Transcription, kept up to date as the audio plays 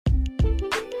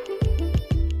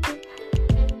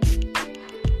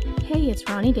it's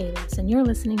Ronnie Davis, and you're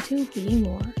listening to Being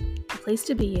More, the place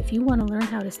to be if you want to learn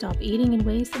how to stop eating in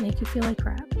ways that make you feel like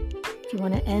crap. If you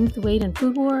want to end the weight and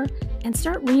food war and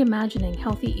start reimagining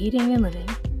healthy eating and living,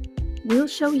 we'll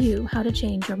show you how to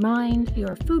change your mind,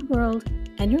 your food world,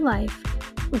 and your life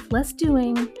with less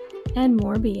doing and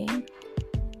more being.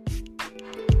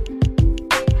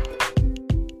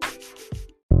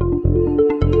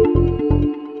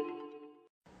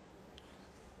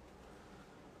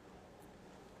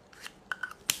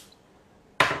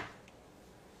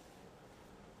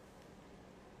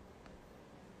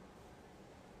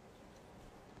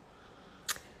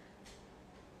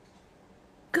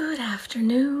 Good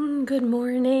afternoon, good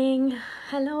morning.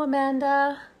 Hello,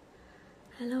 Amanda.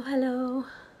 Hello.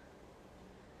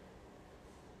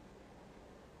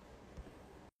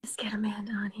 Let's get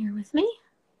Amanda on here with me.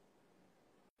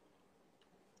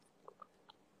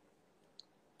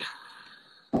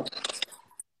 There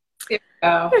we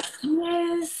go. There she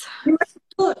is. You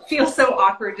feel so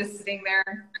awkward just sitting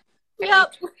there.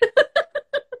 Yep.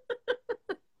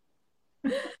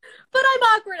 But I'm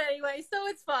awkward anyway, so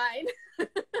it's fine.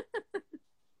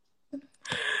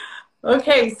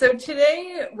 Okay, so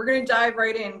today we're going to dive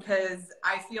right in because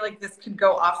I feel like this could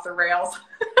go off the rails.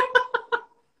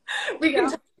 We can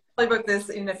talk about this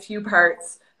in a few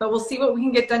parts, but we'll see what we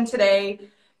can get done today.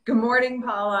 Good morning,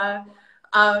 Paula.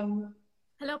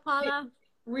 Hello, Paula.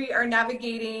 We are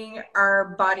navigating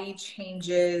our body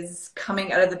changes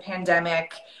coming out of the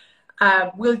pandemic.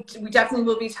 We definitely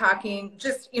will be talking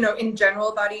just, in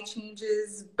general body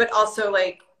changes, but also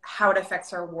like how it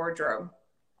affects our wardrobe.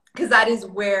 Because that is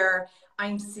where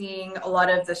I'm seeing a lot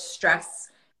of the stress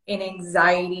and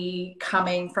anxiety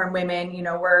coming from women.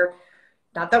 We're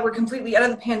not that we're completely out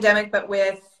of the pandemic, but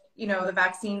with, the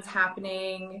vaccines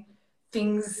happening,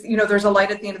 things, there's a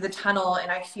light at the end of the tunnel. And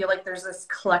I feel like there's this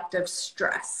collective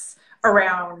stress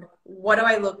around what do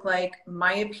I look like,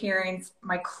 my appearance,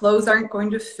 my clothes aren't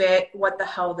going to fit, what the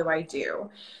hell do I do?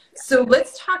 So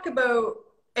let's talk about,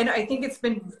 and I think it's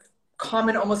been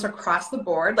common almost across the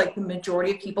board, like the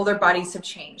majority of people, their bodies have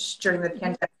changed during the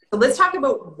pandemic. So let's talk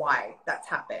about why that's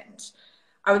happened.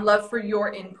 I would love for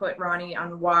your input, Ronnie,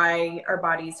 on why our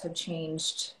bodies have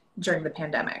changed during the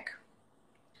pandemic.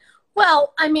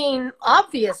 Well, I mean,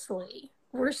 obviously,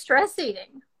 we're stress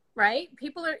eating, right?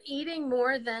 People are eating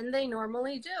more than they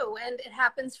normally do. And it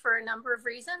happens for a number of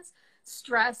reasons.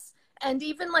 Stress, and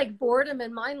even like boredom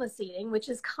and mindless eating, which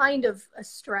is kind of a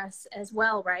stress as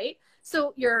well, right?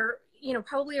 So you're,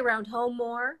 probably around home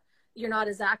more. You're not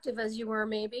as active as you were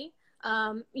maybe,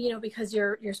 because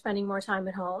you're spending more time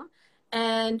at home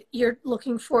and you're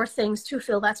looking for things to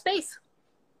fill that space.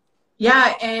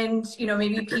 Yeah. And,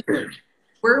 maybe people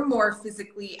were more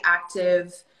physically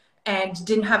active and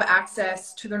didn't have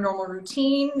access to their normal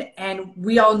routine. And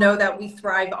we all know that we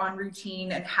thrive on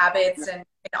routine and habits and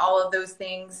all of those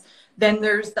things. Then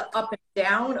there's the up and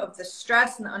down of the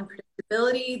stress and the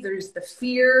unpredictability. There's the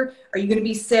fear. Are you going to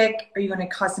be sick? Are you going to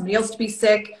cause somebody else to be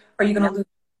sick? Are you going to lose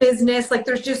business? Like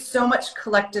there's just so much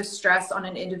collective stress on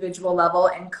an individual level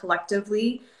and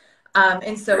collectively.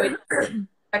 And so it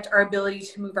affects our ability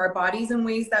to move our bodies in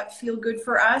ways that feel good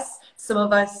for us. Some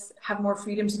of us have more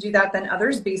freedom to do that than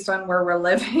others based on where we're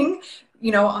living,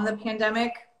 on the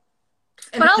pandemic.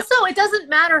 But also, it doesn't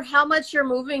matter how much you're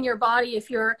moving your body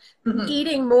if you're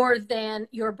eating more than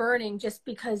you're burning, just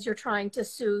because you're trying to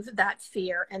soothe that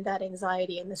fear and that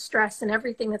anxiety and the stress and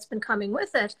everything that's been coming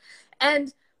with it.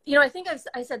 And, I think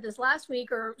I said this last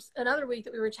week or another week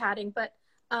that we were chatting, but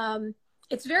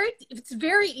it's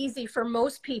very easy for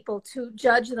most people to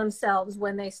judge themselves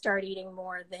when they start eating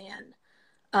more than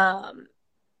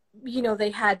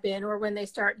they had been, or when they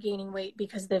start gaining weight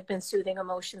because they've been soothing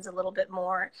emotions a little bit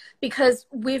more, because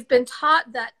we've been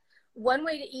taught that one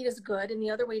way to eat is good and the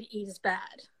other way to eat is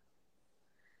bad.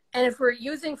 And if we're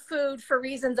using food for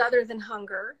reasons other than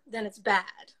hunger, then it's bad.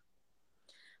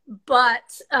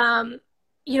 But,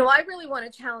 I really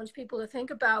want to challenge people to think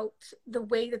about the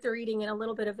way that they're eating in a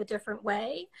little bit of a different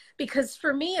way, because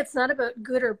for me, it's not about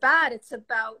good or bad. It's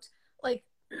about like,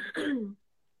 good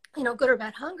or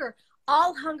bad hunger.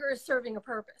 All hunger is serving a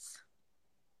purpose.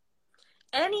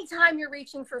 Anytime you're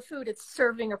reaching for food, it's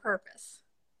serving a purpose.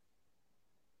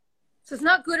 So it's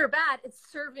not good or bad,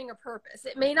 it's serving a purpose.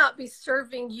 It may not be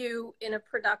serving you in a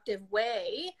productive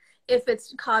way if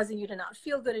it's causing you to not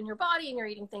feel good in your body and you're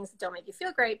eating things that don't make you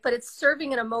feel great, but it's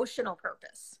serving an emotional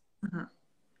purpose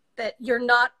that you're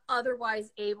not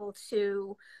otherwise able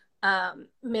to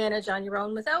manage on your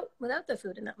own without the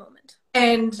food in that moment.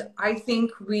 And I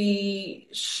think we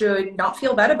should not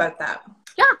feel bad about that.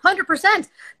 Yeah, 100%.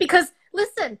 Because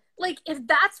listen, like, if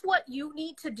that's what you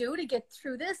need to do to get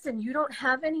through this and you don't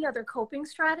have any other coping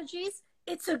strategies,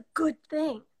 it's a good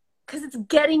thing because it's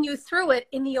getting you through it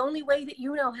in the only way that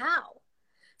you know how.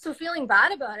 So feeling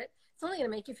bad about it, it's only going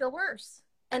to make you feel worse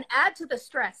and add to the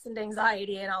stress and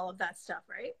anxiety and all of that stuff,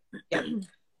 right? Yeah.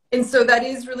 And so that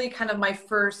is really kind of my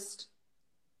first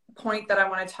point that I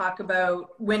want to talk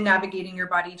about when navigating your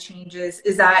body changes,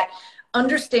 is that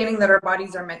understanding that our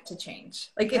bodies are meant to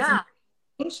change. Like, it's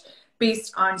change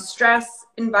based on stress,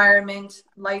 environment,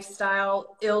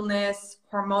 lifestyle, illness,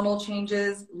 hormonal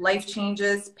changes, life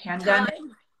changes, pandemic.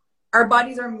 Our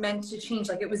bodies are meant to change.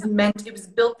 Like, it was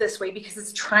built this way because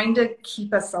it's trying to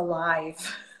keep us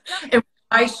alive. And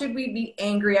why should we be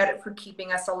angry at it for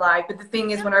keeping us alive? But the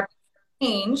thing is, when our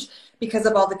change, because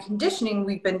of all the conditioning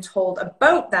we've been told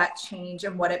about that change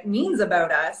and what it means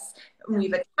about us, and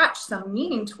we've attached some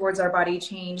meaning towards our body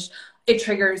change, it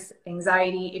triggers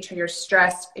anxiety, it triggers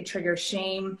stress, it triggers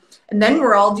shame. And then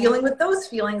we're all dealing with those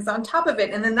feelings on top of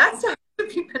it. And then that's not going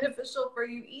to be beneficial for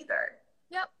you either.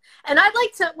 Yep. And I'd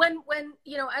like to, when,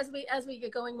 you know, as we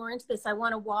get going more into this, I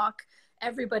want to walk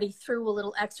everybody through a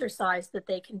little exercise that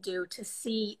they can do to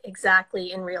see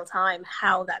exactly in real time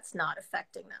how that's not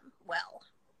affecting them well.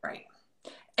 Right.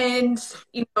 And,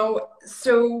 you know,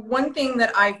 so one thing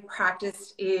that I've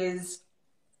practiced is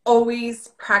always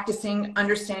practicing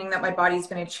understanding that my body is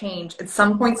going to change. At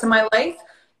some points in my life,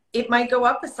 it might go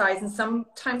up a size, and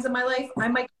sometimes in my life, I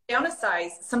might go down a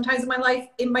size. Sometimes in my life,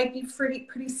 it might be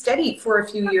pretty steady for a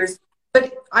few years.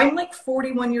 But I'm like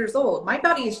 41 years old. My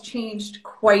body has changed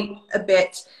quite a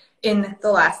bit in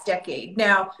the last decade.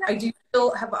 Now,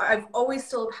 I've always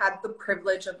still had the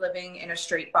privilege of living in a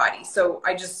straight body. So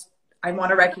I want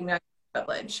to recognize the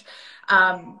privilege.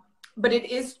 But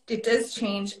it does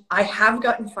change. I have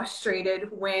gotten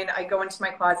frustrated when I go into my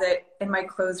closet and my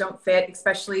clothes don't fit,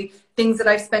 especially things that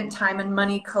I've spent time and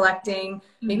money collecting.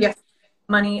 Maybe I spent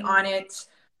money on it.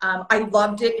 I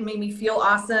loved it. It made me feel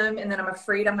awesome. And then I'm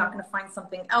afraid I'm not going to find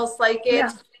something else like it.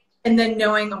 Yeah. And then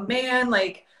knowing, oh man,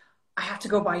 like, I have to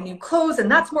go buy new clothes and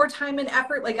that's more time and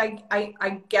effort. Like,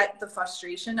 I get the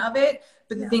frustration of it.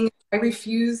 But the thing is, I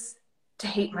refuse to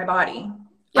hate my body.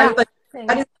 Yeah.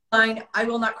 That is the line I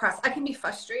will not cross. I can be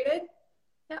frustrated,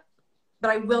 but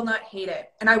I will not hate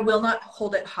it. And I will not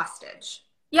hold it hostage.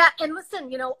 Yeah. And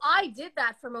listen, you know, I did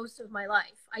that for most of my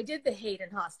life. I did the hate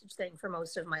and hostage thing for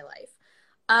most of my life.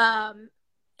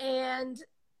 And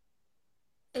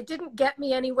it didn't get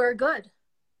me anywhere good.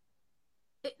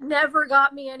 It never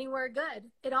got me anywhere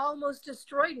good. It almost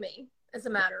destroyed me, as a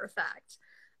matter of fact.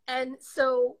 And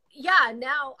so, yeah,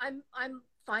 now I'm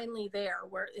finally there.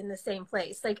 We're in the same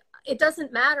place. Like, it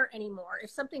doesn't matter anymore.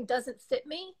 If something doesn't fit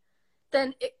me,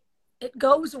 then it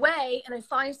goes away and I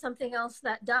find something else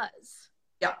that does.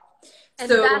 Yeah. And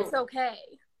so, that's okay.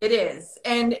 It is.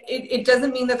 And it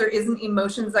doesn't mean that there isn't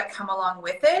emotions that come along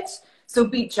with it. So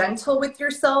be gentle with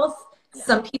yourself. Yeah.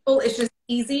 Some people, it's just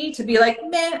easy to be like,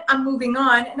 man, I'm moving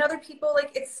on. And other people,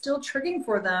 like, it's still triggering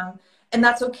for them. And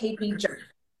that's okay. Be gentle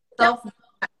with yourself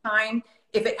at time.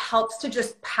 If it helps to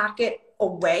just pack it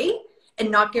away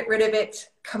and not get rid of it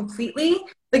completely,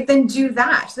 like, then do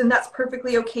that. Then that's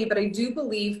perfectly okay. But I do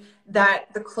believe that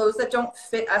the clothes that don't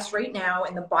fit us right now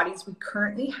and the bodies we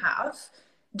currently have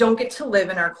don't get to live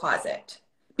in our closet,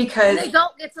 because and they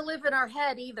don't get to live in our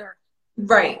head either.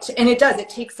 Right. And it does. It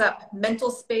takes up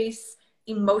mental space,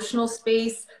 emotional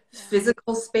space,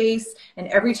 physical space. And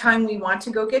every time we want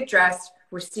to go get dressed,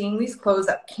 we're seeing these clothes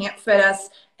that can't fit us.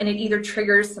 And it either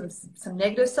triggers some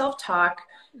negative self-talk.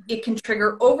 It can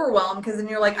trigger overwhelm, because then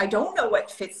you're like, I don't know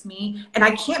what fits me and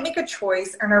I can't make a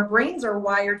choice. And our brains are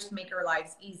wired to make our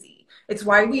lives easy. It's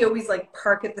why we always like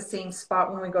park at the same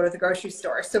spot when we go to the grocery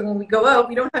store. So when we go out,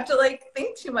 we don't have to like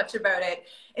think too much about it.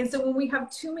 And so when we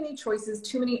have too many choices,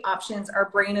 too many options, our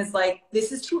brain is like,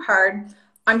 this is too hard.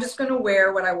 I'm just going to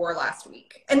wear what I wore last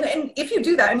week. And if you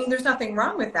do that, I mean, there's nothing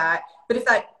wrong with that. But if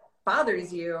that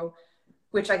bothers you,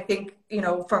 which I think, you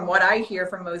know, from what I hear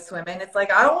from most women, it's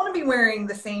like, I don't want to be wearing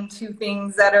the same two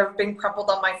things that are being crumpled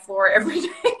on my floor every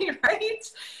day, right?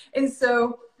 And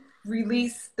so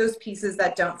release those pieces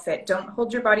that don't fit. Don't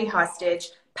hold your body hostage.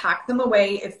 Pack them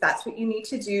away if that's what you need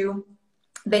to do.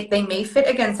 They may fit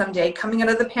again someday. Coming out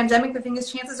of the pandemic, the thing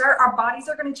is, chances are our bodies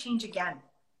are going to change again.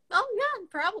 Oh, yeah,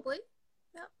 probably.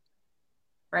 Yeah.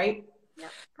 Right? Yeah,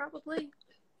 probably.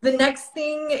 The next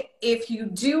thing, if your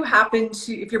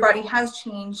body has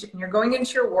changed and you're going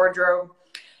into your wardrobe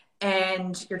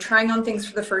and you're trying on things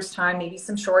for the first time, maybe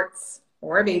some shorts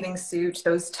or a bathing suit,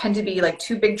 those tend to be like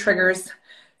two big triggers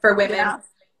for women. Yeah.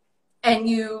 And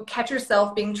you catch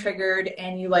yourself being triggered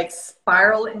and you like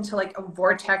spiral into like a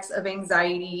vortex of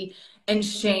anxiety and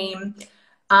shame.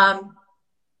 Um,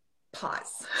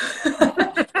 Pause.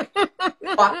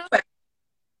 Walk away.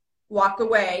 Walk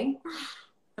away.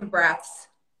 Some breaths.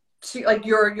 To like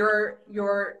your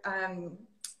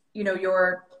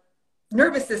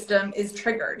nervous system is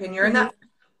triggered, and you're in that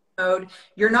mode.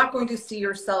 You're not going to see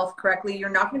yourself correctly. You're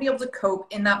not going to be able to cope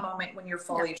in that moment when you're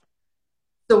fully.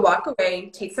 So walk away,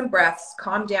 take some breaths,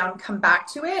 calm down, come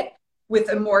back to it with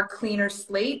a more cleaner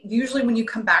slate. Usually when you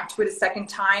come back to it a second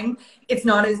time, it's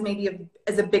not as maybe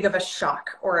as a big of a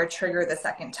shock or a trigger the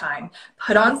second time.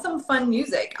 Put on some fun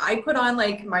music. I put on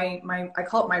like I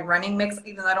call it my running mix,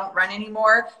 even though I don't run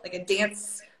anymore, like a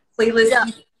dance playlist. Yeah.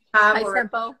 You have, High or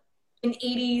tempo. an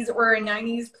 80s or a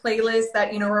 90s playlist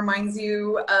that, reminds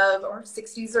you of, or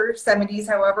 60s or 70s,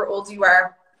 however old you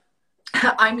are.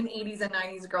 I'm an 80s and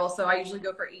 90s girl, so I usually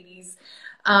go for 80s.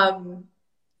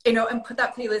 And put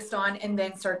that playlist on and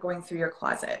then start going through your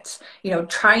closet.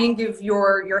 Try and give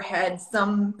your head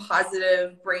some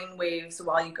positive brain waves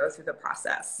while you go through the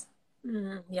process.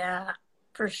 Yeah,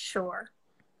 for sure.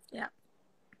 Yeah.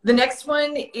 The next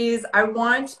one is I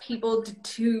want people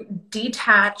to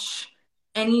detach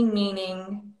any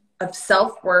meaning of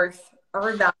self-worth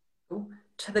or value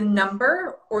to the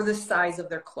number or the size of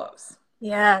their clothes.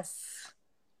 Yes.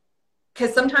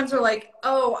 Because sometimes we're like,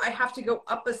 oh, I have to go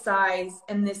up a size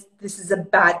and this is a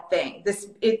bad thing.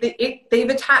 They've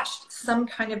attached some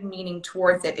kind of meaning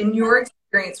towards it. In your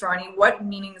experience, Ronnie, what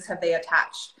meanings have they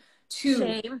attached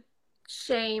to?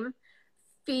 Shame,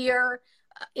 fear,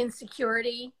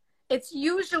 insecurity. It's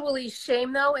usually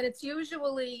shame though, and it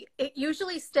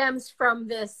usually stems from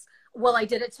this, well, I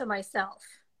did it to myself.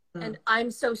 And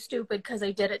I'm so stupid because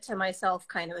I did it to myself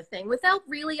kind of a thing, without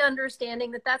really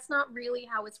understanding that that's not really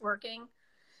how it's working.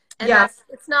 And that's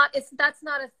not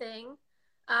a thing.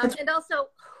 And also,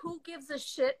 who gives a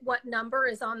shit what number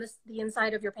is on the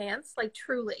inside of your pants? Like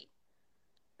truly,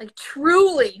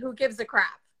 who gives a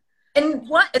crap? And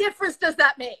what difference does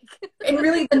that make? And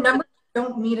really, the numbers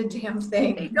don't mean a damn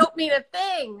thing. They don't mean a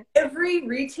thing. Every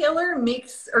retailer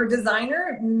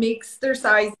designer makes their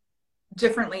size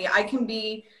differently. I can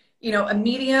be, a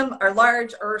medium or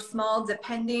large or small,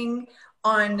 depending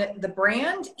on the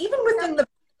brand, even within the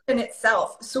brand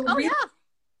itself. So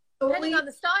depending on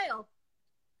the style.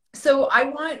 So I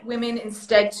want women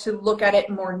instead to look at it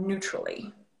more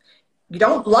neutrally. You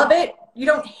don't love it. You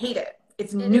don't hate it.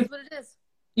 It's neutral. Is what it is.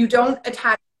 You don't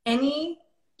attach any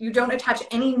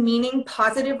meaning,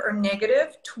 positive or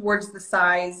negative, towards the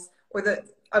size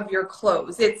of your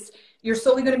clothes. You're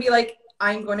solely going to be like,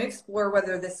 I'm going to explore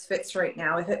whether this fits right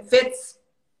now. If it fits,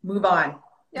 move on.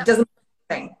 It doesn't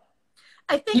thing.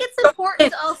 I think it's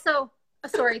important also.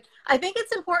 I think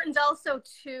it's important also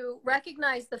to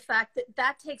recognize the fact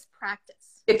that takes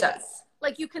practice. It does.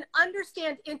 Like, you can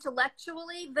understand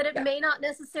intellectually that it may not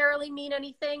necessarily mean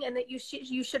anything, and that you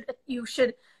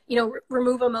should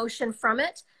remove emotion from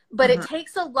it. But it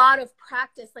takes a lot of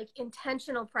practice, like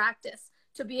intentional practice,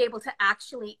 to be able to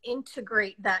actually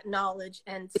integrate that knowledge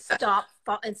and stop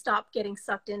getting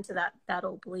sucked into that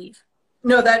old belief.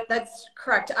 No, that's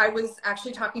correct. I was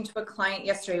actually talking to a client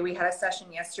yesterday. We had a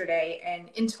session yesterday, and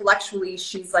intellectually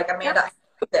she's like, Amanda, I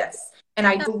know this and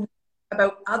I believe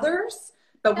about others,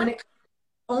 but when it comes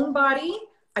to my own body,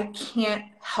 I can't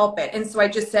help it. And so I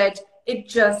just said, it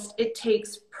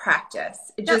takes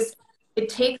practice. It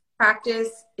takes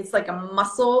practice. It's like a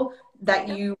muscle that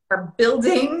you are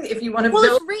building, if you want to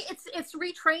build. It's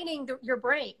retraining your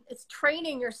brain. It's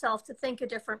training yourself to think a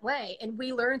different way. And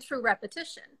we learn through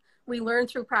repetition. We learn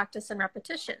through practice and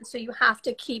repetition. So you have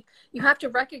to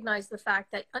recognize the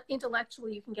fact that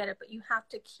intellectually you can get it, but you have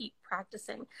to keep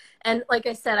practicing. And like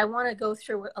I said, I want to go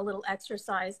through a little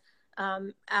exercise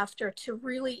after to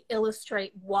really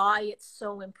illustrate why it's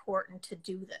so important to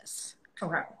do this.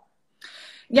 Okay.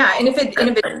 Yeah. And if it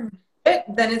fit,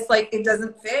 then it's like, it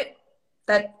doesn't fit,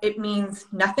 that it means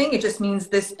nothing. It just means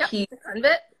this piece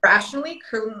rationally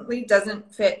currently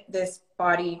doesn't fit this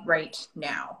body right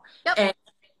now. And it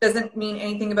doesn't mean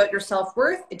anything about your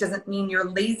self-worth. It doesn't mean you're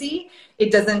lazy.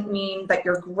 It doesn't mean that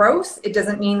you're gross. It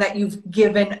doesn't mean that you've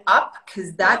given up,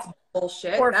 because that's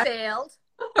bullshit. Or failed.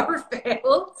 Or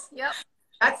failed. Yep.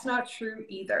 That's not true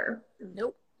either.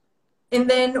 Nope. And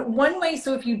then one way,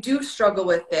 so if you do struggle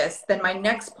with this, then my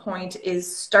next point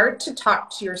is start to talk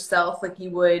to yourself like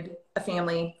you would a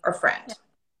family or friend. Yeah.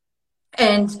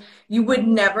 And you would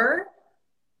never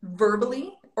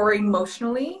verbally or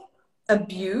emotionally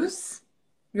abuse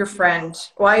your friend.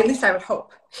 Well, at least I would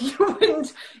hope. You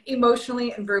wouldn't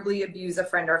emotionally and verbally abuse a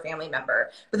friend or family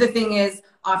member. But the thing is,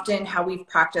 often how we've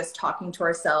practiced talking to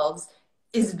ourselves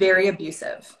is very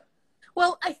abusive.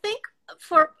 Well, I think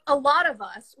for a lot of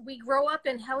us, we grow up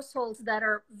in households that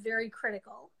are very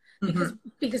critical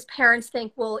because parents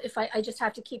think, well, if I just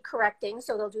have to keep correcting,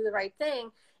 so they'll do the right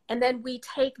thing. And then we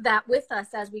take that with us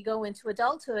as we go into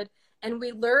adulthood, and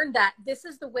we learn that this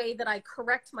is the way that I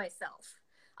correct myself.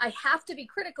 I have to be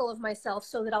critical of myself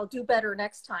so that I'll do better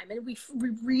next time. And we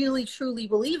really, truly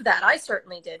believe that. I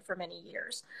certainly did for many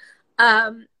years.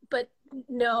 But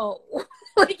no,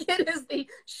 like, it is the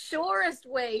surest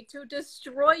way to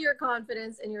destroy your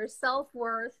confidence and your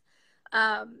self-worth.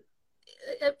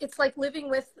 It's like living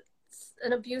with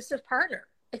an abusive partner,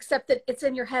 except that it's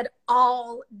in your head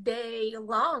all day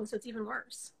long. So it's even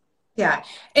worse. Yeah.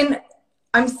 And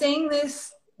I'm saying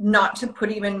this not to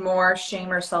put even more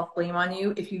shame or self-blame on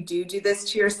you if you do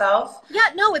this to yourself. Yeah,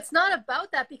 no, it's not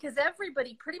about that, because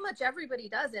pretty much everybody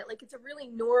does it. Like, it's a really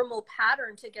normal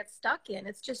pattern to get stuck in.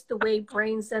 It's just the way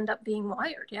brains end up being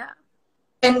wired. Yeah.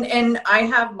 And I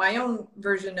have my own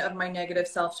version of my negative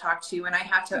self-talk too. And I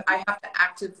have to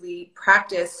actively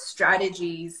practice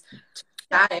strategies to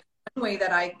combat it. One way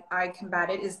that I combat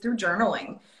it is through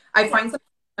journaling. I find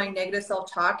my negative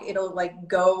self-talk, it'll like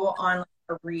go on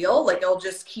a reel, like it'll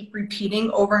just keep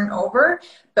repeating over and over.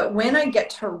 But when I get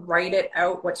to write it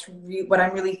out, what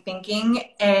I'm really thinking,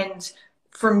 and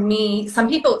for me, some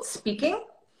people it's speaking.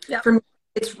 Yeah. For me,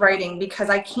 it's writing, because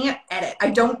I can't edit.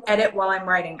 I don't edit while I'm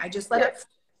writing. I just let it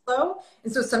flow.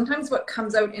 And so sometimes what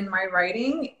comes out in my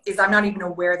writing is I'm not even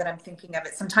aware that I'm thinking of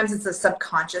it. Sometimes it's a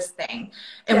subconscious thing.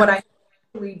 And what I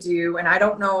do, and I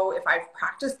don't know if I've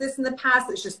practiced this in the past,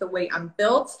 it's just the way I'm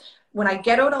built. When I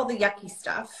get out all the yucky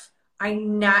stuff, I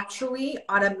naturally,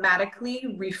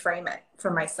 automatically reframe it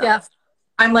for myself. Yeah.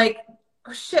 I'm like,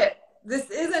 oh shit, this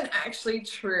isn't actually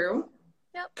true.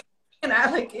 Yep. And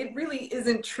it really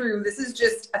isn't true. This is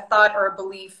just a thought or a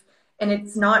belief, and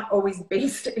it's not always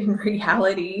based in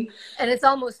reality. And it's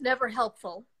almost never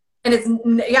helpful. And it's,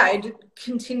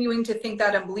 continuing to think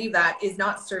that and believe that is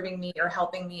not serving me or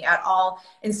helping me at all.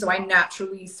 And so I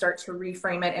naturally start to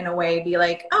reframe it in a way, be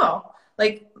like, oh,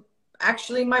 like,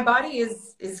 actually my body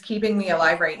is keeping me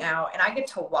alive right now. And I get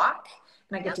to walk,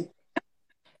 and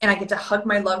I get to hug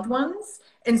my loved ones.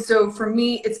 And so for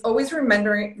me, it's always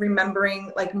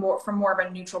remembering like from more of a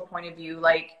neutral point of view,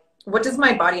 like, what does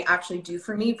my body actually do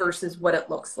for me versus what it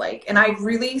looks like? And I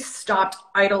really stopped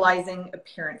idolizing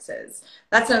appearances.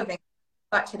 That's another thing.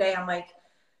 I thought today, I'm like,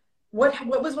 what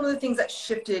was one of the things that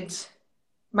shifted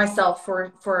myself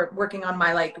for working on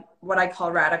my, like, what I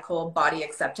call radical body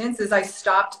acceptance, is I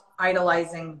stopped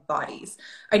idolizing bodies.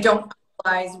 I don't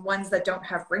idolize ones that don't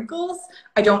have wrinkles.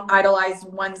 I don't idolize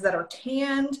ones that are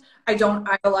tanned. I don't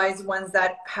idolize ones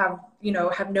that have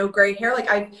no gray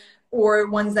hair. Or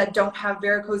ones that don't have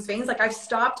varicose veins. Like, I've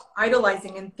stopped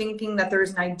idolizing and thinking that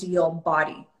there's an ideal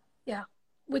body. Yeah.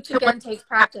 Which again takes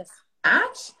practice.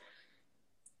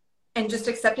 And just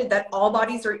accepted that all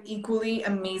bodies are equally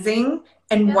amazing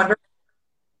and wonderful.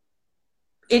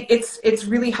 It's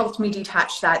really helped me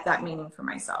detach that meaning for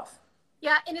myself.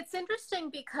 Yeah. And it's interesting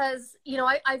because,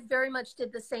 I very much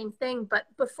did the same thing, but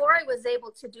before I was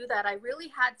able to do that, I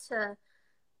really had to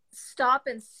stop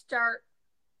and start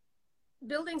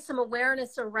building some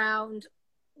awareness around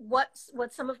what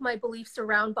some of my beliefs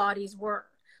around bodies were,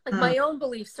 like my own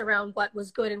beliefs around what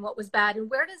was good and what was bad, and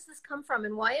where does this come from,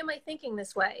 and why am I thinking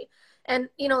this way, and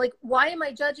like, why am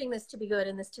I judging this to be good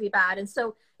and this to be bad? And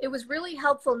so it was really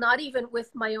helpful, not even with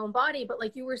my own body, but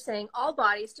like you were saying, all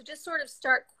bodies, to just sort of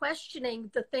start questioning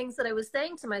the things that I was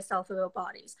saying to myself about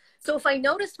bodies. So if I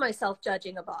noticed myself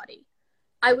judging a body,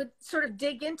 I would sort of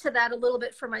dig into that a little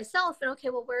bit for myself, and okay,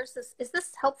 well, where's this? Is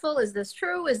this helpful? Is this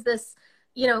true? Is this,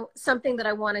 something that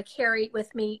I want to carry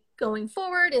with me going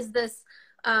forward? Is this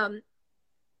a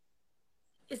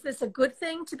good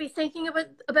thing to be thinking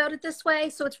about it this way?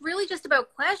 So it's really just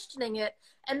about questioning it,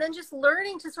 and then just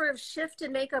learning to sort of shift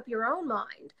and make up your own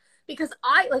mind. Because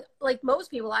I, like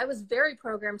most people, I was very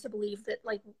programmed to believe that,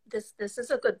 like, this is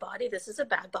a good body, this is a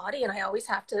bad body, and I always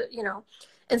have to,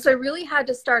 And so I really had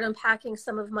to start unpacking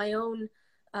some of my own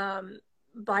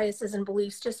biases and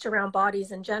beliefs just around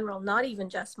bodies in general, not even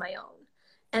just my own,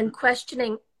 and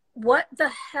questioning, what the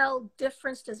hell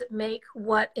difference does it make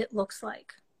what it looks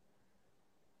like?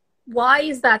 Why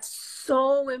is that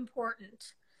so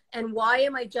important? And why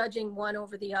am I judging one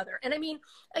over the other? And I mean,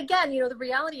 again, the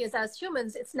reality is, as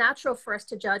humans, it's natural for us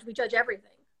to judge. We judge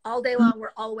everything. All day long,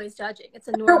 we're always judging. It's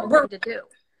a normal thing to do.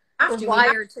 We're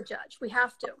wired to judge. We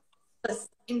have to.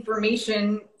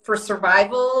 Information for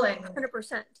survival and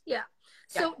 100%. Yeah.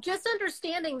 So just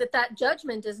understanding that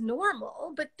judgment is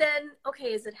normal, but then,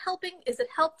 okay, is it helping? Is it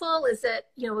helpful? Is it,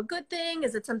 a good thing?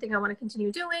 Is it something I want to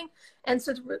continue doing? And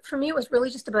so for me, it was really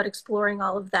just about exploring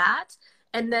all of that.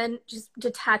 and then just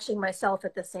detaching myself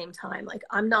at the same time. Like,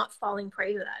 I'm not falling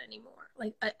prey to that anymore.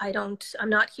 Like, I'm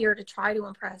not here to try to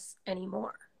impress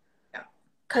anymore. Yeah.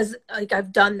 Cause like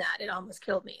I've done that. It almost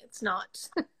killed me. It's not,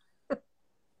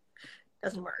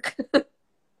 doesn't work.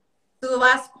 So the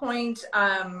last point,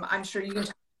 I'm sure you can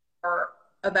talk more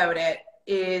about it,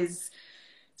 is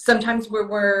sometimes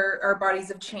where our bodies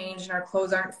have changed and our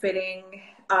clothes aren't fitting,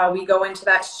 we go into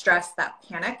that stress, that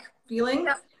panic feeling.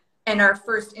 Yep. And our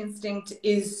first instinct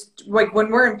is, like, when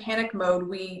we're in panic mode,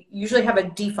 we usually have a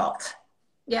default.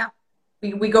 Yeah.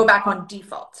 We go back on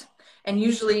default. And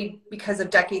usually because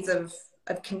of decades of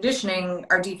conditioning,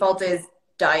 our default is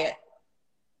diet,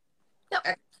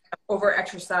 Yep. over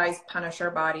exercise, punish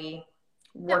our body,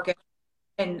 work it,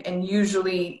 and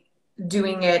usually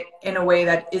doing it in a way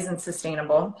that isn't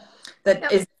sustainable, that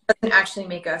doesn't actually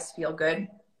make us feel good.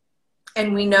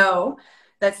 And we know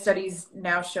that studies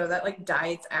now show that, like,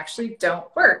 diets actually don't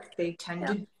work. They tend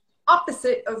to do the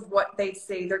opposite of what they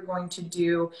say they're going to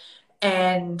do,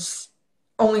 and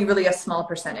only really a small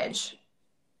percentage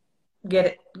get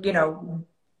it,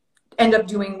 end up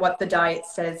doing what the diet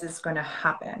says is going to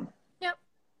happen. Yep,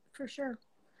 for sure.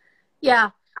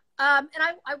 Yeah. And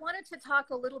I wanted to talk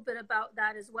a little bit about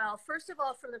that as well. First of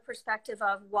all, from the perspective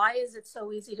of, why is it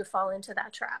so easy to fall into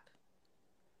that trap?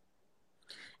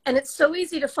 And it's so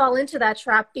easy to fall into that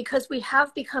trap because we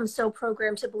have become so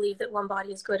programmed to believe that one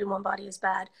body is good and one body is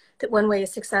bad, that one way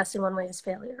is success and one way is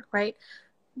failure, right?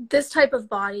 This type of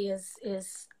body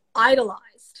is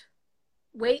idolized.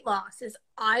 Weight loss is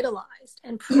idolized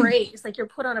and praised. Like, you're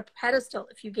put on a pedestal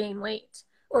if you gain weight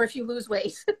or if you lose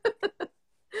weight.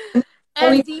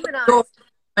 And demonized.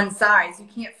 One size. You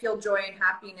can't feel joy and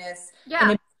happiness in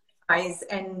a size,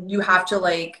 and you have to,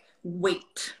 like,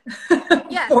 wait.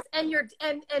 Yes, and you're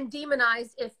and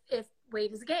demonized if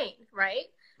weight is gained, right?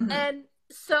 Mm-hmm. And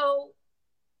so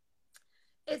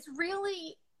it's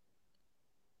really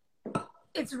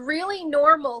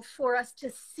normal for us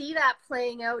to see that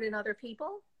playing out in other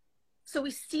people. So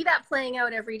we see that playing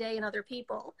out every day in other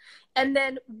people, and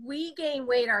then we gain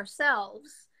weight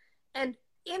ourselves, and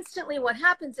instantly what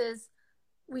happens is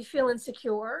we feel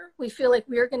insecure. We feel like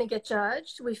we're going to get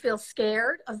judged. We feel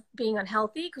scared of being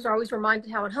unhealthy because we're always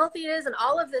reminded how unhealthy it is and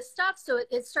all of this stuff. So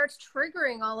it starts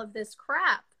triggering all of this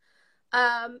crap.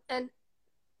 And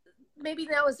maybe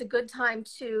now is a good time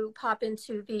to pop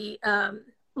into the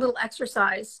little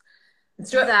exercise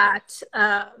that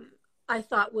I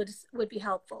thought would be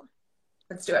helpful.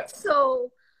 Let's do it.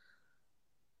 So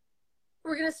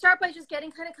we're going to start by just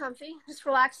getting kind of comfy, just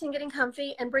relaxing, getting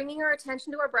comfy, and bringing our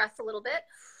attention to our breath a little bit.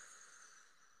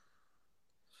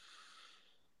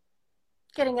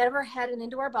 Getting out of our head and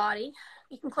into our body.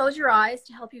 You can close your eyes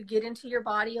to help you get into your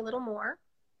body a little more.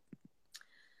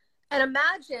 And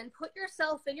imagine, put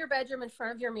yourself in your bedroom in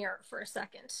front of your mirror for a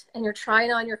second, and you're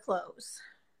trying on your clothes.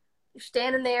 You're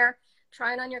standing there,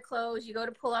 trying on your clothes. You go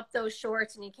to pull up those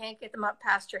shorts, and you can't get them up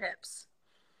past your hips.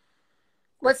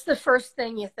 What's the first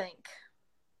thing you think?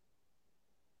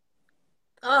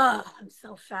 Oh, I'm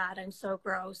so fat. I'm so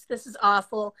gross. This is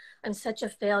awful. I'm such a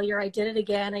failure. I did it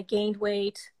again. I gained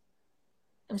weight.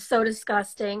 I'm so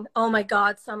disgusting. Oh my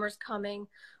God, summer's coming.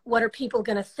 What are people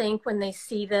going to think when they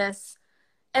see this?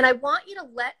 And I want you to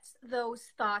let those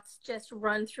thoughts just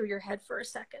run through your head for a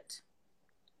second.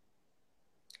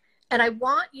 And I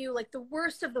want you, like, the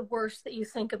worst of the worst that you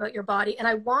think about your body. And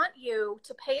I want you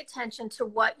to pay attention to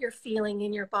what you're feeling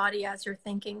in your body as you're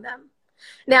thinking them.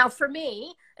 Now, for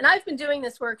me, and I've been doing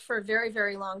this work for a very,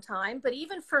 very long time, but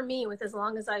even for me, with as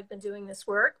long as I've been doing this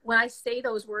work, when I say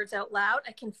those words out loud,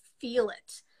 I can feel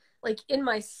it. Like, in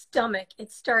my stomach,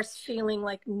 it starts feeling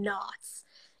like knots.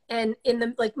 And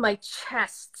like, my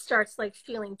chest starts, like,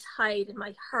 feeling tight, and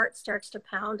my heart starts to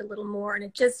pound a little more. And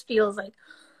it just feels like,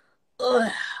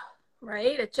 ugh,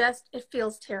 right? It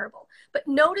feels terrible. But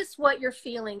notice what you're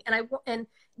feeling, and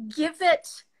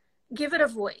give it a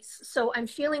voice. So I'm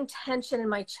feeling tension in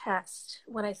my chest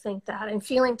when I think that. I'm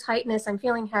feeling tightness. I'm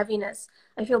feeling heaviness.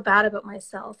 I feel bad about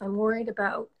myself. I'm worried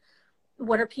about,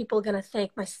 what are people going to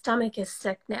think? My stomach is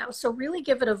sick now. So really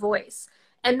give it a voice.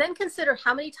 And then consider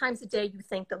how many times a day you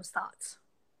think those thoughts.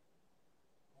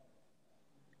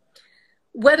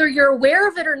 Whether you're aware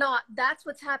of it or not, that's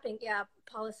what's happening. Yeah,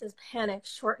 Paula says panic,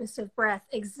 shortness of breath.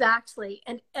 Exactly.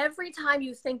 And every time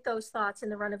you think those thoughts in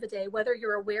the run of a day, whether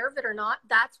you're aware of it or not,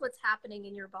 that's what's happening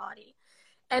in your body.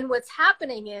 And what's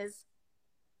happening is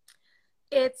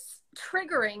it's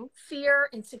triggering fear,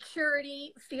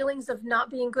 insecurity, feelings of not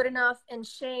being good enough, and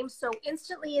shame. So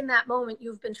instantly in that moment,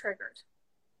 you've been triggered,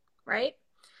 right?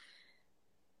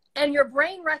 And your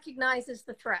brain recognizes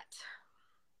the threat.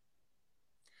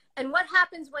 And what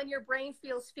happens when your brain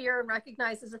feels fear and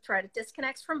recognizes a threat? It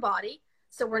disconnects from body.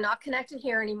 So we're not connected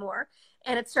here anymore.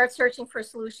 And it starts searching for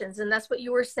solutions. And that's what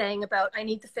you were saying about, I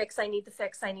need to fix, I need to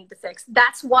fix, I need to fix.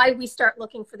 That's why we start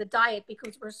looking for the diet,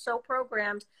 because we're so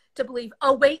programmed to believe,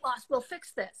 oh, weight loss will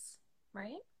fix this,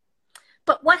 right?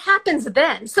 But what happens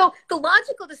then? So the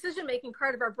logical decision-making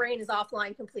part of our brain is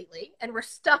offline completely, and we're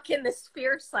stuck in this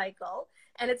fear cycle.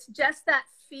 And it's just that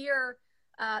fear,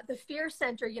 the fear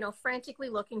center, you know, frantically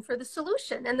looking for the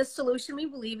solution. And the solution we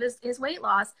believe is weight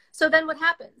loss. So then what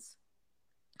happens?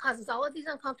 Causes all of these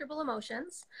uncomfortable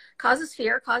emotions, causes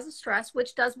fear, causes stress,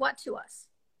 which does what to us?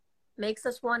 Makes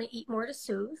us want to eat more to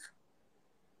soothe,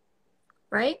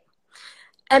 right?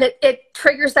 And it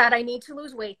triggers that I need to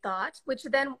lose weight thought, which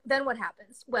then what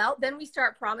happens? Well, then we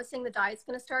start promising the diet's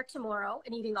going to start tomorrow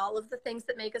and eating all of the things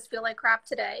that make us feel like crap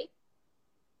today.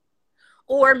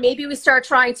 Or maybe we start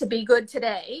trying to be good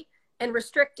today and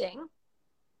restricting.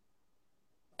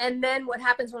 And then what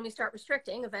happens when we start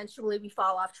restricting? Eventually we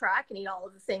fall off track and eat all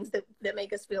of the things that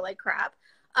make us feel like crap.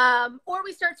 Or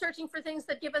we start searching for things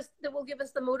that will give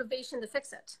us the motivation to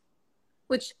fix it,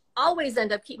 which always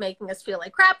end up keep making us feel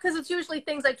like crap, because it's usually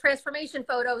things like transformation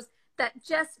photos that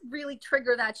just really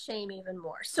trigger that shame even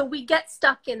more. So we get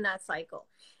stuck in that cycle.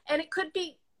 And it could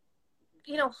be,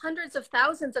 you know, hundreds of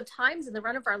thousands of times in the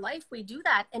run of our life we do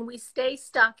that, and we stay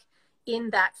stuck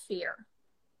in that fear.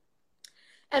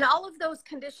 And all of those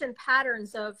conditioned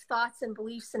patterns of thoughts and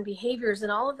beliefs and behaviors and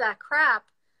all of that crap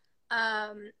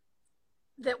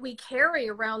that we carry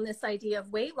around this idea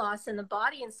of weight loss and the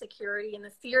body insecurity and the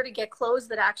fear to get clothes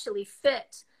that actually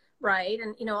fit, right?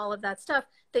 And, you know, all of that stuff,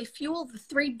 they fuel the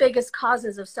three biggest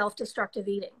causes of self-destructive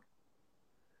eating,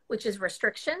 which is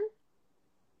restriction,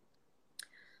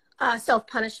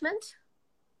 self-punishment,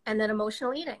 and then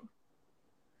emotional eating.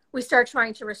 We start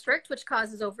trying to restrict, which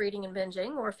causes overeating and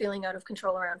binging or feeling out of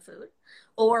control around food.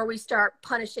 Or we start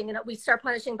punishing, and we start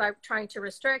punishing by trying to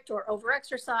restrict or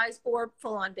overexercise or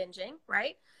full-on binging,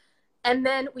 right? And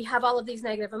then we have all of these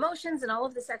negative emotions and all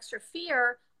of this extra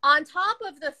fear on top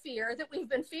of the fear that we've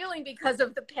been feeling because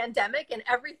of the pandemic and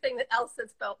everything else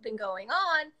that's been going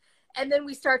on. And then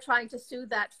we start trying to soothe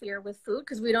that fear with food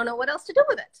because we don't know what else to do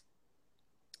with it.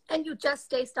 And you just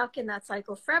stay stuck in that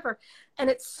cycle forever. And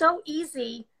it's so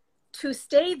easy to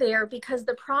stay there because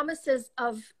the promises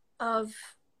of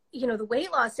you know, the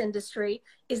weight loss industry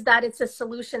is that it's a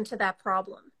solution to that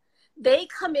problem. They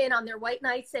come in on their white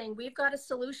knight saying, we've got a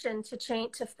solution to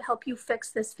change, to help you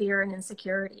fix this fear and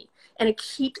insecurity. And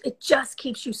it just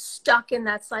keeps you stuck in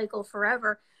that cycle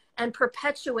forever and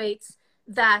perpetuates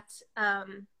that,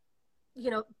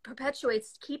 you know,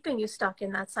 perpetuates keeping you stuck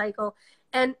in that cycle.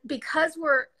 And because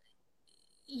we're,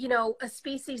 you know, a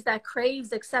species that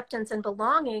craves acceptance and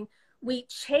belonging, we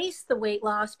chase the weight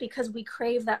loss because we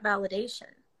crave that validation.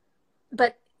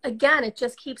 But again, it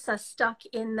just keeps us stuck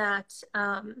in that,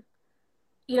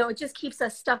 you know, it just keeps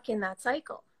us stuck in that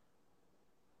cycle.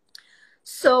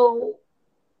 So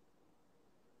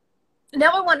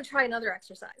now I want to try another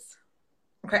exercise.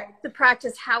 Okay. To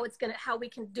practice how we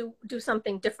can do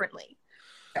something differently.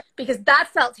 Because that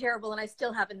felt terrible and I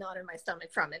still have a knot in my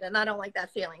stomach from it. And I don't like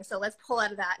that feeling. So let's pull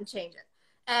out of that and change it.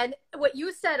 And what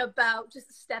you said about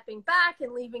just stepping back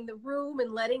and leaving the room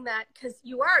and letting that, because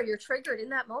you're triggered in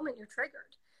that moment, you're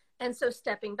triggered. And so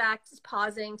stepping back, just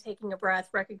pausing, taking a breath,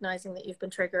 recognizing that you've been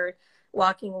triggered,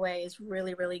 walking away is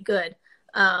really, really good.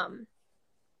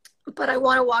 But I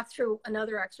want to walk through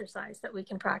another exercise that we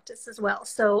can practice as well.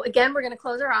 So again, we're going to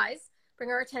close our eyes, bring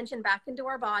our attention back into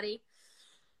our body,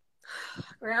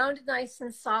 grounded nice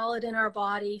and solid in our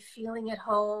body, feeling at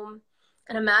home.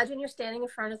 And imagine you're standing in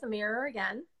front of the mirror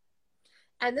again.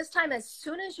 And this time, as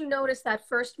soon as you notice that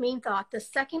first mean thought, the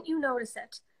second you notice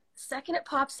it, the second it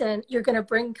pops in, you're going to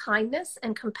bring kindness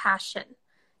and compassion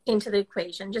into the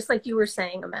equation, just like you were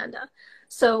saying, Amanda.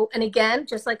 So, and again,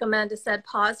 just like Amanda said,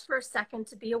 pause for a second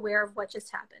to be aware of what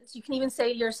just happened. You can even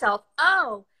say to yourself,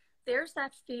 oh, there's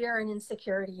that fear and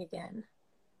insecurity again.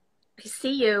 I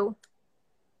see you.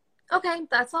 Okay,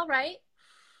 that's all right.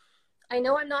 I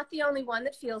know I'm not the only one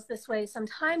that feels this way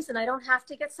sometimes, and I don't have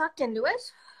to get sucked into it.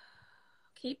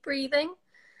 Keep breathing.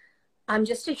 I'm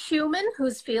just a human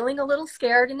who's feeling a little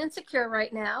scared and insecure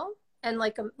right now. And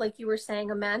like you were saying,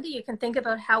 Amanda, you can think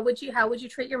about how would you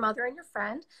treat your mother and your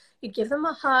friend? You give them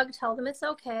a hug, tell them it's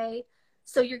okay.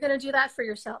 So you're going to do that for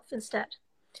yourself instead.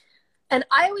 And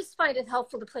I always find it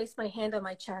helpful to place my hand on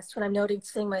my chest when I'm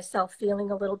noticing myself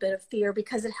feeling a little bit of fear,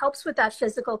 because it helps with that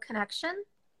physical connection.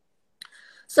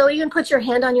 So even put your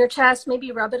hand on your chest, maybe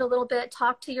rub it a little bit,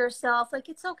 talk to yourself like,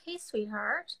 it's okay,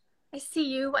 sweetheart. I see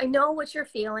you. I know what you're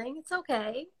feeling. It's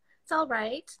okay. It's all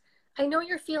right. I know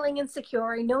you're feeling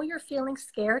insecure. I know you're feeling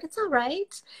scared. It's all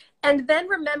right. And then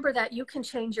remember that you can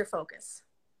change your focus.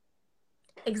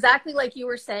 Exactly like you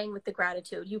were saying with the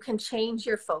gratitude, you can change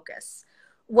your focus.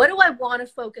 What do I want to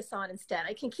focus on instead?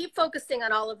 I can keep focusing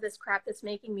on all of this crap that's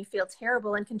making me feel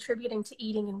terrible and contributing to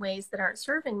eating in ways that aren't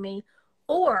serving me.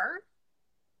 Or,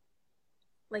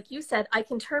 like you said, I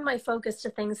can turn my focus to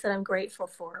things that I'm grateful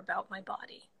for about my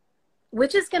body,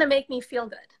 which is going to make me feel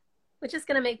good, which is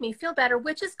going to make me feel better,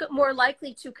 which is more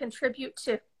likely to contribute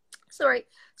to,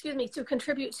 to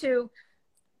contribute to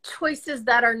choices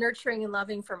that are nurturing and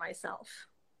loving for myself.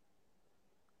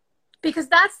 Because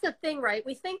that's the thing, right?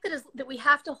 We think that we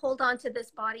have to hold on to this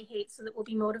body hate so that we'll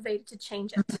be motivated to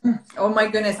change it. Oh my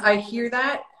goodness. I hear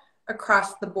that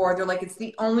across the board. They're like, it's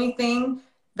the only thing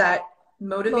that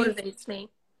motivates me.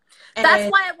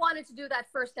 That's why I wanted to do that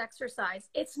first exercise.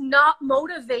 It's not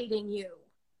motivating you.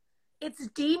 It's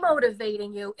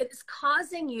demotivating you. It is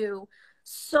causing you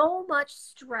so much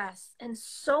stress and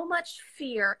so much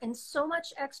fear and so much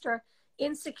extra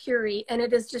insecurity, and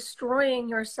it is destroying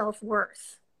your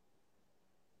self-worth.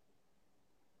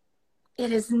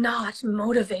 It is not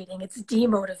motivating. It's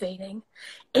demotivating.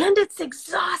 And it's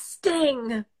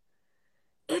exhausting.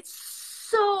 It's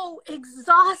so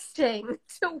exhausting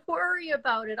to worry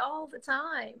about it all the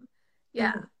time.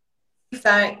 Yeah.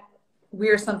 That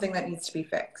we're something that needs to be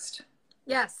fixed.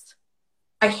 Yes.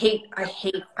 I hate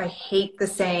the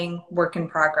saying work in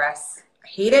progress. I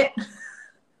hate it.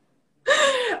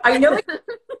 I know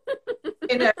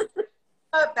it's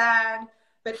not bad,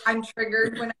 but I'm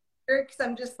triggered when I hear it because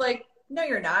I'm just like, no,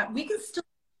 you're not. We can still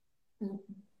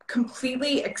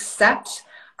completely accept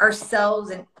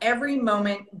ourselves in every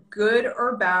moment, good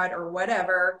or bad or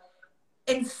whatever,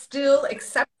 and still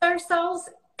accept ourselves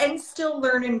and still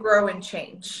learn and grow and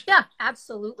change. Yeah,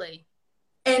 absolutely.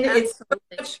 And it's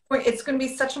going to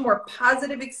be such a more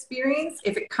positive experience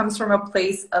if it comes from a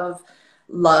place of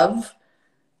love,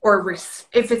 or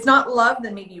if it's not love,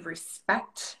 then maybe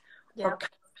respect, or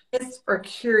kindness or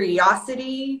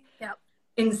curiosity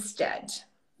instead.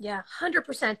 Yeah,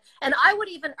 100%. And I would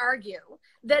even argue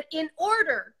that in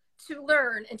order to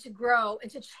learn and to grow and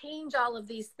to change all of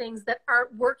these things that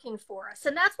aren't working for us,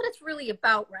 and that's what it's really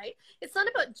about, right? It's not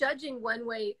about judging one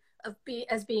way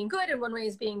as being good and one way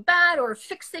as being bad, or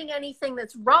fixing anything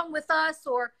that's wrong with us,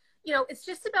 or, it's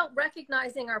just about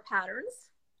recognizing our patterns.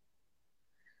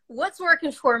 What's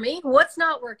working for me? What's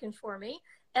not working for me?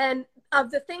 And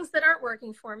of the things that aren't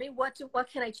working for me, what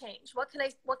can I change? What can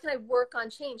I work on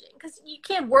changing? Because you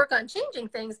can work on changing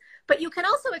things, but you can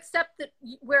also accept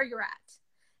where you're at.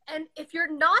 And if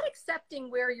you're not accepting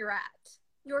where you're at,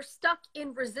 you're stuck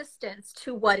in resistance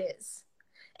to what is.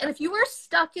 And if you are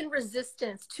stuck in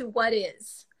resistance to what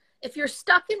is, if you're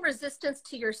stuck in resistance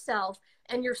to yourself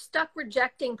and you're stuck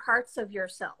rejecting parts of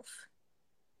yourself,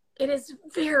 it is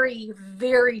very,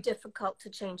 very difficult to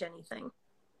change anything.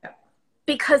 Yeah.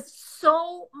 Because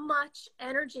so much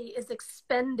energy is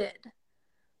expended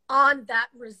on that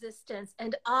resistance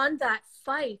and on that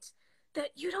fight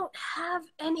that you don't have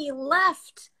any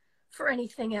left for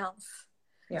anything else.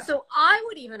 Yeah. So I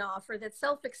would even offer that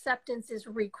self-acceptance is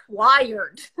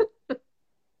required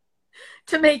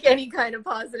to make any kind of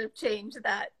positive change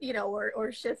that,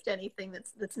 or shift anything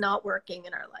that's not working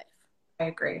in our life. I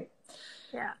agree.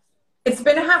 Yeah. It's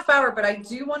been a half hour, but I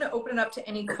do want to open it up to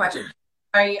any questions.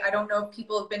 I don't know if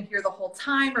people have been here the whole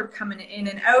time or coming in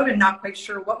and out and not quite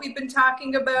sure what we've been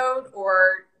talking about,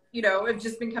 or, have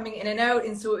just been coming in and out.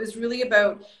 And so it was really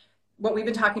about what we've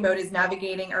been talking about is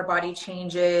navigating our body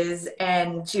changes.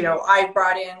 And, I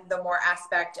brought in the more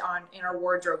aspect in our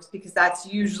wardrobes, because that's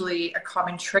usually a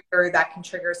common trigger that can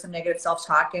trigger some negative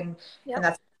self-talk. And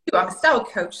that's, I'm a style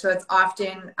coach. So it's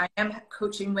often, I am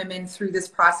coaching women through this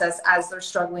process as they're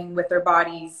struggling with their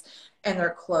bodies and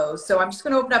their clothes. So I'm just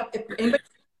going to open up if anybody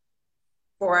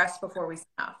for us before we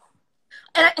stop.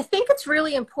 And I think it's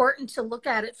really important to look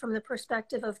at it from the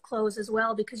perspective of clothes as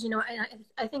well, because,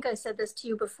 I think I said this to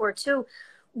you before too.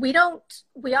 We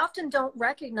often don't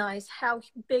recognize how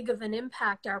big of an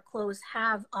impact our clothes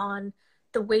have on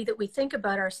the way that we think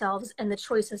about ourselves and the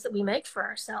choices that we make for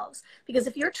ourselves. Because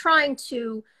if you're trying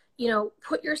to,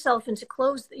 put yourself into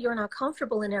clothes that you're not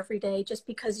comfortable in every day just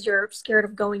because you're scared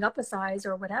of going up a size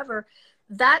or whatever,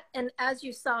 that, and as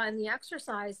you saw in the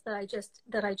exercise that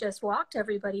I just walked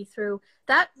everybody through,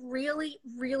 that really,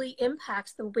 really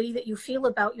impacts the way that you feel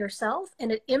about yourself,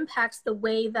 and it impacts the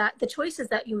way that the choices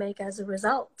that you make as a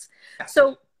result.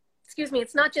 So,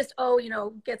 it's not just,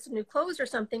 get some new clothes or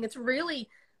something. It's really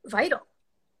vital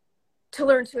to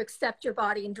learn to accept your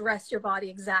body and dress your body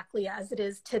exactly as it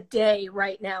is today,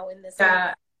 right now in this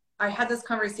moment. I had this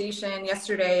conversation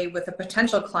yesterday with a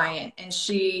potential client, and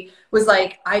she was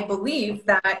like, I believe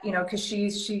that, you know, because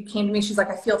she came to me, she's like,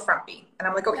 I feel frumpy. And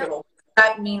I'm like, okay, well, what does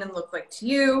that mean and look like to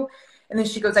you? And then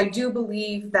she goes, I do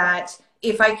believe that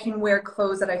if I can wear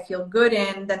clothes that I feel good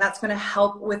in, then that's going to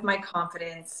help with my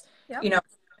confidence, you know,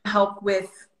 help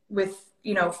with,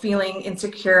 you know, feeling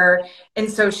insecure.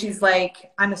 And so she's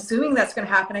like, I'm assuming that's going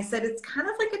to happen. I said, it's kind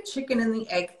of like a chicken and the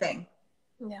egg thing.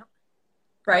 Yeah.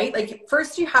 Right? Like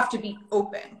first you have to be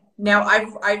open. Now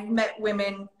I've met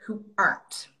women who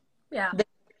aren't. Yeah.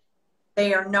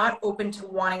 They are not open to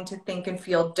wanting to think and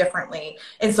feel differently.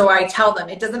 And so I tell them,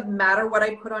 it doesn't matter what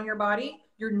I put on your body,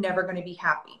 you're never going to be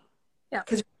happy. Yeah.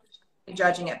 Because you're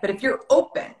judging it. But if you're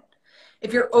open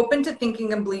to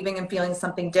thinking and believing and feeling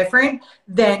something different,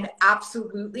 then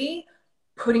absolutely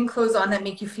putting clothes on that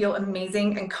make you feel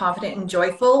amazing and confident and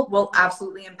joyful will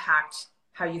absolutely impact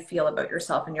how you feel about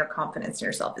yourself and your confidence and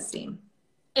your self-esteem.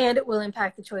 And it will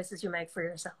impact the choices you make for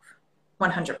yourself.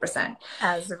 100%.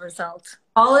 As a result.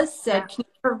 Paula said, can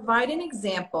you provide an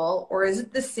example, or is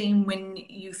it the same when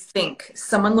you think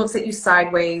someone looks at you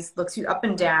sideways, looks you up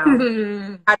and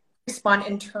down? How do you respond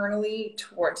internally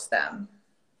towards them?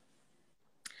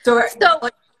 So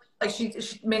like she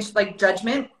mentioned like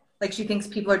judgment, like she thinks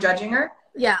people are judging her.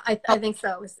 Yeah, I think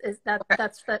so. Is that okay.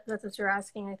 That's what you're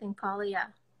asking? I think, Paula. Yeah.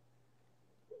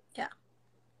 Yeah.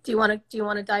 Do you want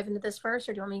to dive into this first,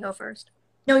 or do you want me to go first?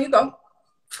 No, you go.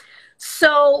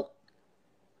 So,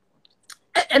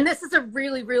 and this is a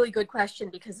really, really good question,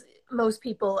 because most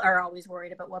people are always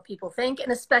worried about what people think,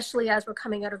 and especially as we're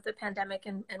coming out of the pandemic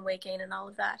and weight gain and all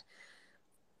of that.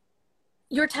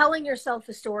 You're telling yourself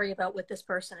a story about what this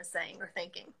person is saying or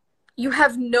thinking. You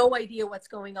have no idea what's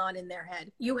going on in their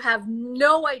head. You have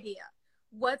no idea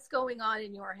what's going on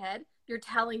in your head. You're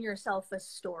telling yourself a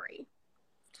story.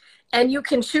 And you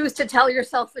can choose to tell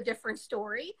yourself a different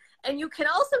story. And you can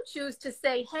also choose to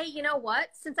say, hey, you know what?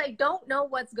 Since I don't know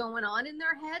what's going on in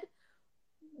their head,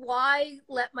 why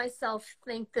let myself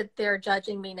think that they're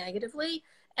judging me negatively?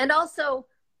 And also,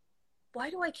 why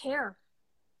do I care?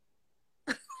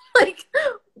 Like,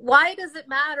 why does it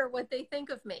matter what they think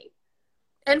of me?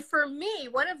 And for me,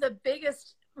 one of the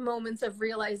biggest moments of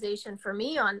realization for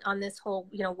me on this whole,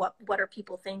 you know, what are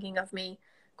people thinking of me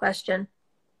question,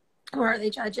 or are they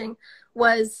judging,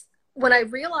 was when I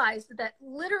realized that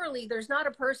literally there's not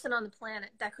a person on the planet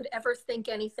that could ever think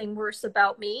anything worse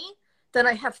about me than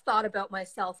I have thought about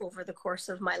myself over the course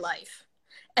of my life.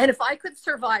 And if I could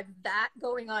survive that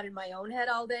going on in my own head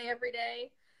all day, every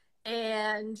day,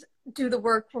 and do the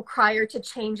work required to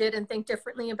change it and think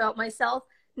differently about myself,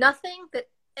 nothing that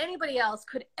anybody else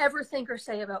could ever think or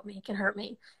say about me can hurt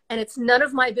me. And it's none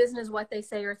of my business what they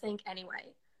say or think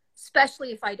anyway,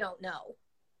 especially if I don't know.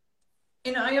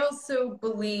 And I also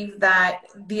believe that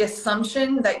the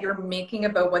assumption that you're making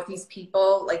about what these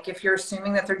people, like if you're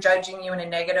assuming that they're judging you in a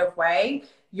negative way,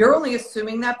 you're only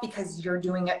assuming that because you're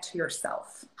doing it to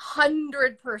yourself.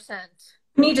 100%.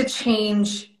 You need to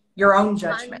change your own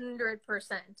judgment.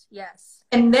 100%, yes.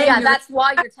 And then that's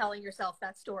why you're telling yourself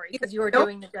that story, because you're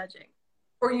doing the judging.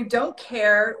 Or you don't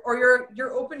care, or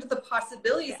you're open to the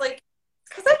possibilities. Like,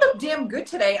 because I look damn good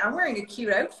today, I'm wearing a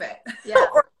cute outfit. Yeah.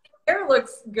 Or my hair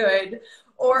looks good,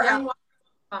 or I'm watching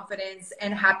confidence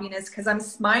and happiness because I'm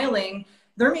smiling.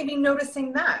 They're maybe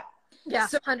noticing that. Yeah,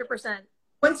 so 100%.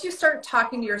 Once you start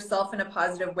talking to yourself in a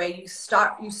positive way, you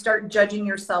start judging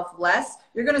yourself less.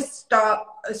 You're going to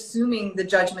stop assuming the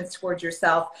judgments towards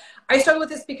yourself. I struggle with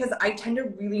this because I tend to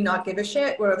really not give a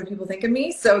shit what other people think of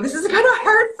me. So this is kind of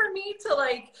hard for me to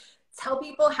like tell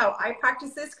people how I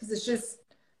practice this, because it's just,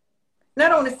 and I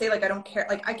don't want to say like I don't care.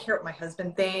 Like I care what my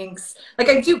husband thinks. Like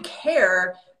I do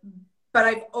care, but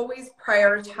I've always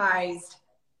prioritized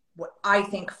what I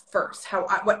think first.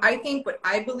 What I think, what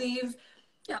I believe.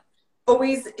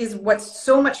 Always is what's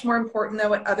so much more important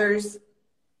than what others.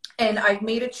 And I've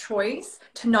made a choice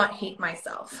to not hate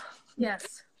myself.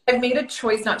 Yes. I've made a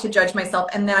choice not to judge myself.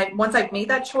 And then once I've made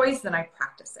that choice, then I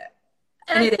practice it.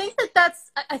 And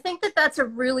I think that's a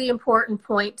really important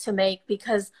point to make,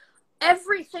 because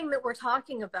everything that we're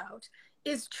talking about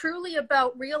is truly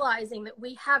about realizing that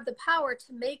we have the power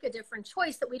to make a different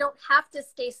choice, that we don't have to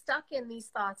stay stuck in these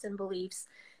thoughts and beliefs.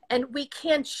 And we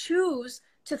can choose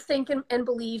to think and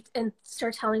believe and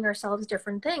start telling ourselves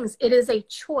different things. It is a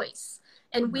choice,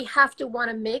 and we have to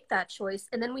want to make that choice,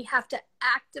 and then we have to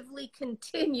actively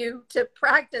continue to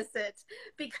practice it,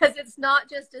 because it's not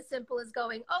just as simple as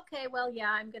going, okay, well,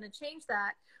 yeah, I'm going to change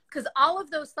that, because all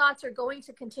of those thoughts are going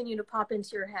to continue to pop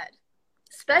into your head,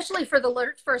 especially for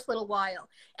the first little while.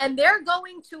 And they're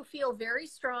going to feel very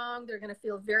strong. They're going to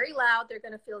feel very loud. They're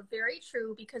going to feel very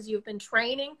true, because you've been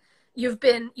training you've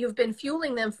been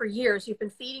fueling them for years. You've been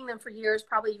feeding them for years,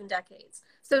 probably even decades.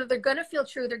 So they're going to feel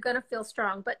true. They're going to feel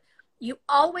strong. But you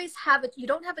always have it. You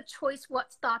don't have a choice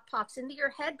what thought pops into your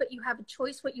head, but you have a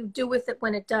choice what you do with it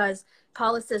when it does.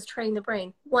 Paula says, train the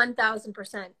brain.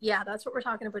 1000%. Yeah, that's what we're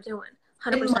talking about doing.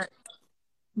 100%.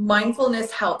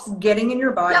 Mindfulness helps getting in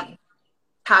your body, Yep.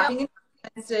 tapping into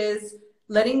your senses,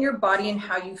 letting your body and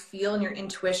how you feel and your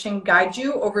intuition guide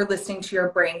you over listening to your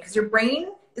brain. Because your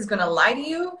brain is going to lie to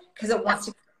you because it wants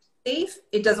to safe.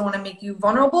 It doesn't want to make you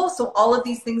vulnerable. So all of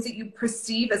these things that you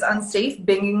perceive as unsafe,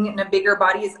 being in a bigger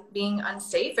body is being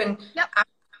unsafe. And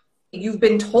you've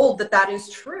been told that that is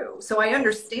true. So I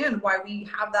understand why we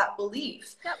have that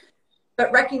belief. Yep.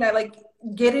 But recognize, like,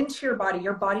 get into your body.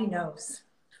 Your body knows.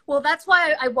 Well, that's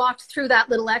why I walked through that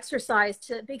little exercise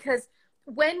because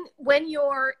when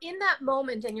you're in that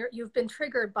moment and you've been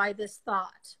triggered by this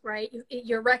thought, right?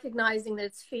 You're recognizing that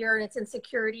it's fear and it's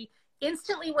insecurity.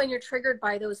 Instantly, when you're triggered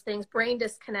by those things, brain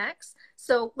disconnects.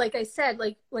 So like I said,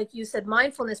 like you said,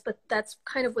 mindfulness, but that's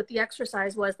kind of what the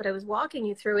exercise was that I was walking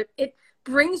you through. It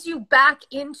brings you back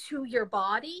into your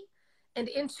body and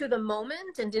into the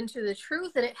moment and into the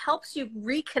truth. And it helps you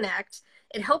reconnect.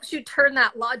 It helps you turn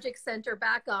that logic center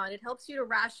back on. It helps you to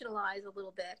rationalize a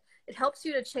little bit. It helps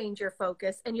you to change your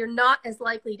focus. And you're not as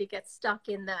likely to get stuck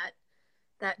in that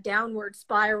downward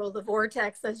spiral, the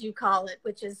vortex, as you call it,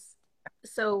 which is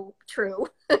so true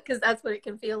because that's what it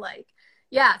can feel like.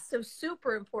 Yeah, so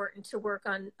super important to work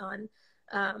on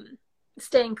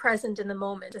staying present in the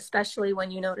moment, especially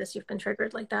when you notice you've been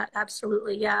triggered like that.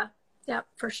 Absolutely. Yeah,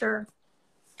 for sure.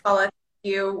 Paula, thank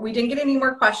you. We didn't get any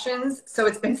more questions, so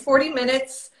it's been 40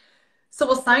 minutes. So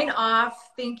we'll sign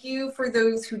off. Thank you for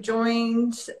those who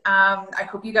joined. I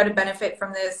hope you got a benefit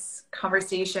from this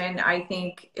conversation. I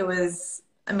think it was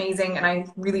amazing, and I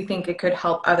really think it could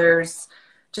help others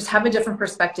just have a different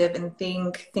perspective and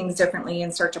think things differently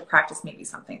and start to practice maybe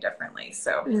something differently.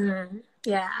 So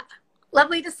yeah.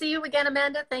 Lovely to see you again,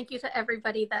 Amanda. Thank you to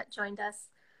everybody that joined us.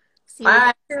 See you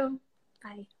Bye. soon.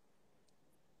 Bye.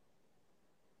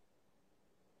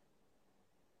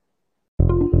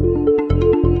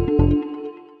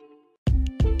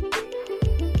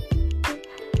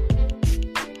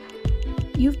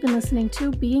 You've been listening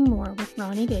to Being More with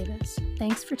Ronnie Davis.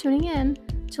 Thanks for tuning in.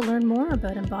 To learn more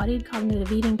about embodied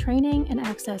cognitive eating training and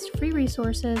access free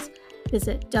resources,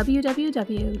 visit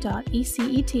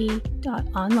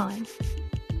www.ecet.online.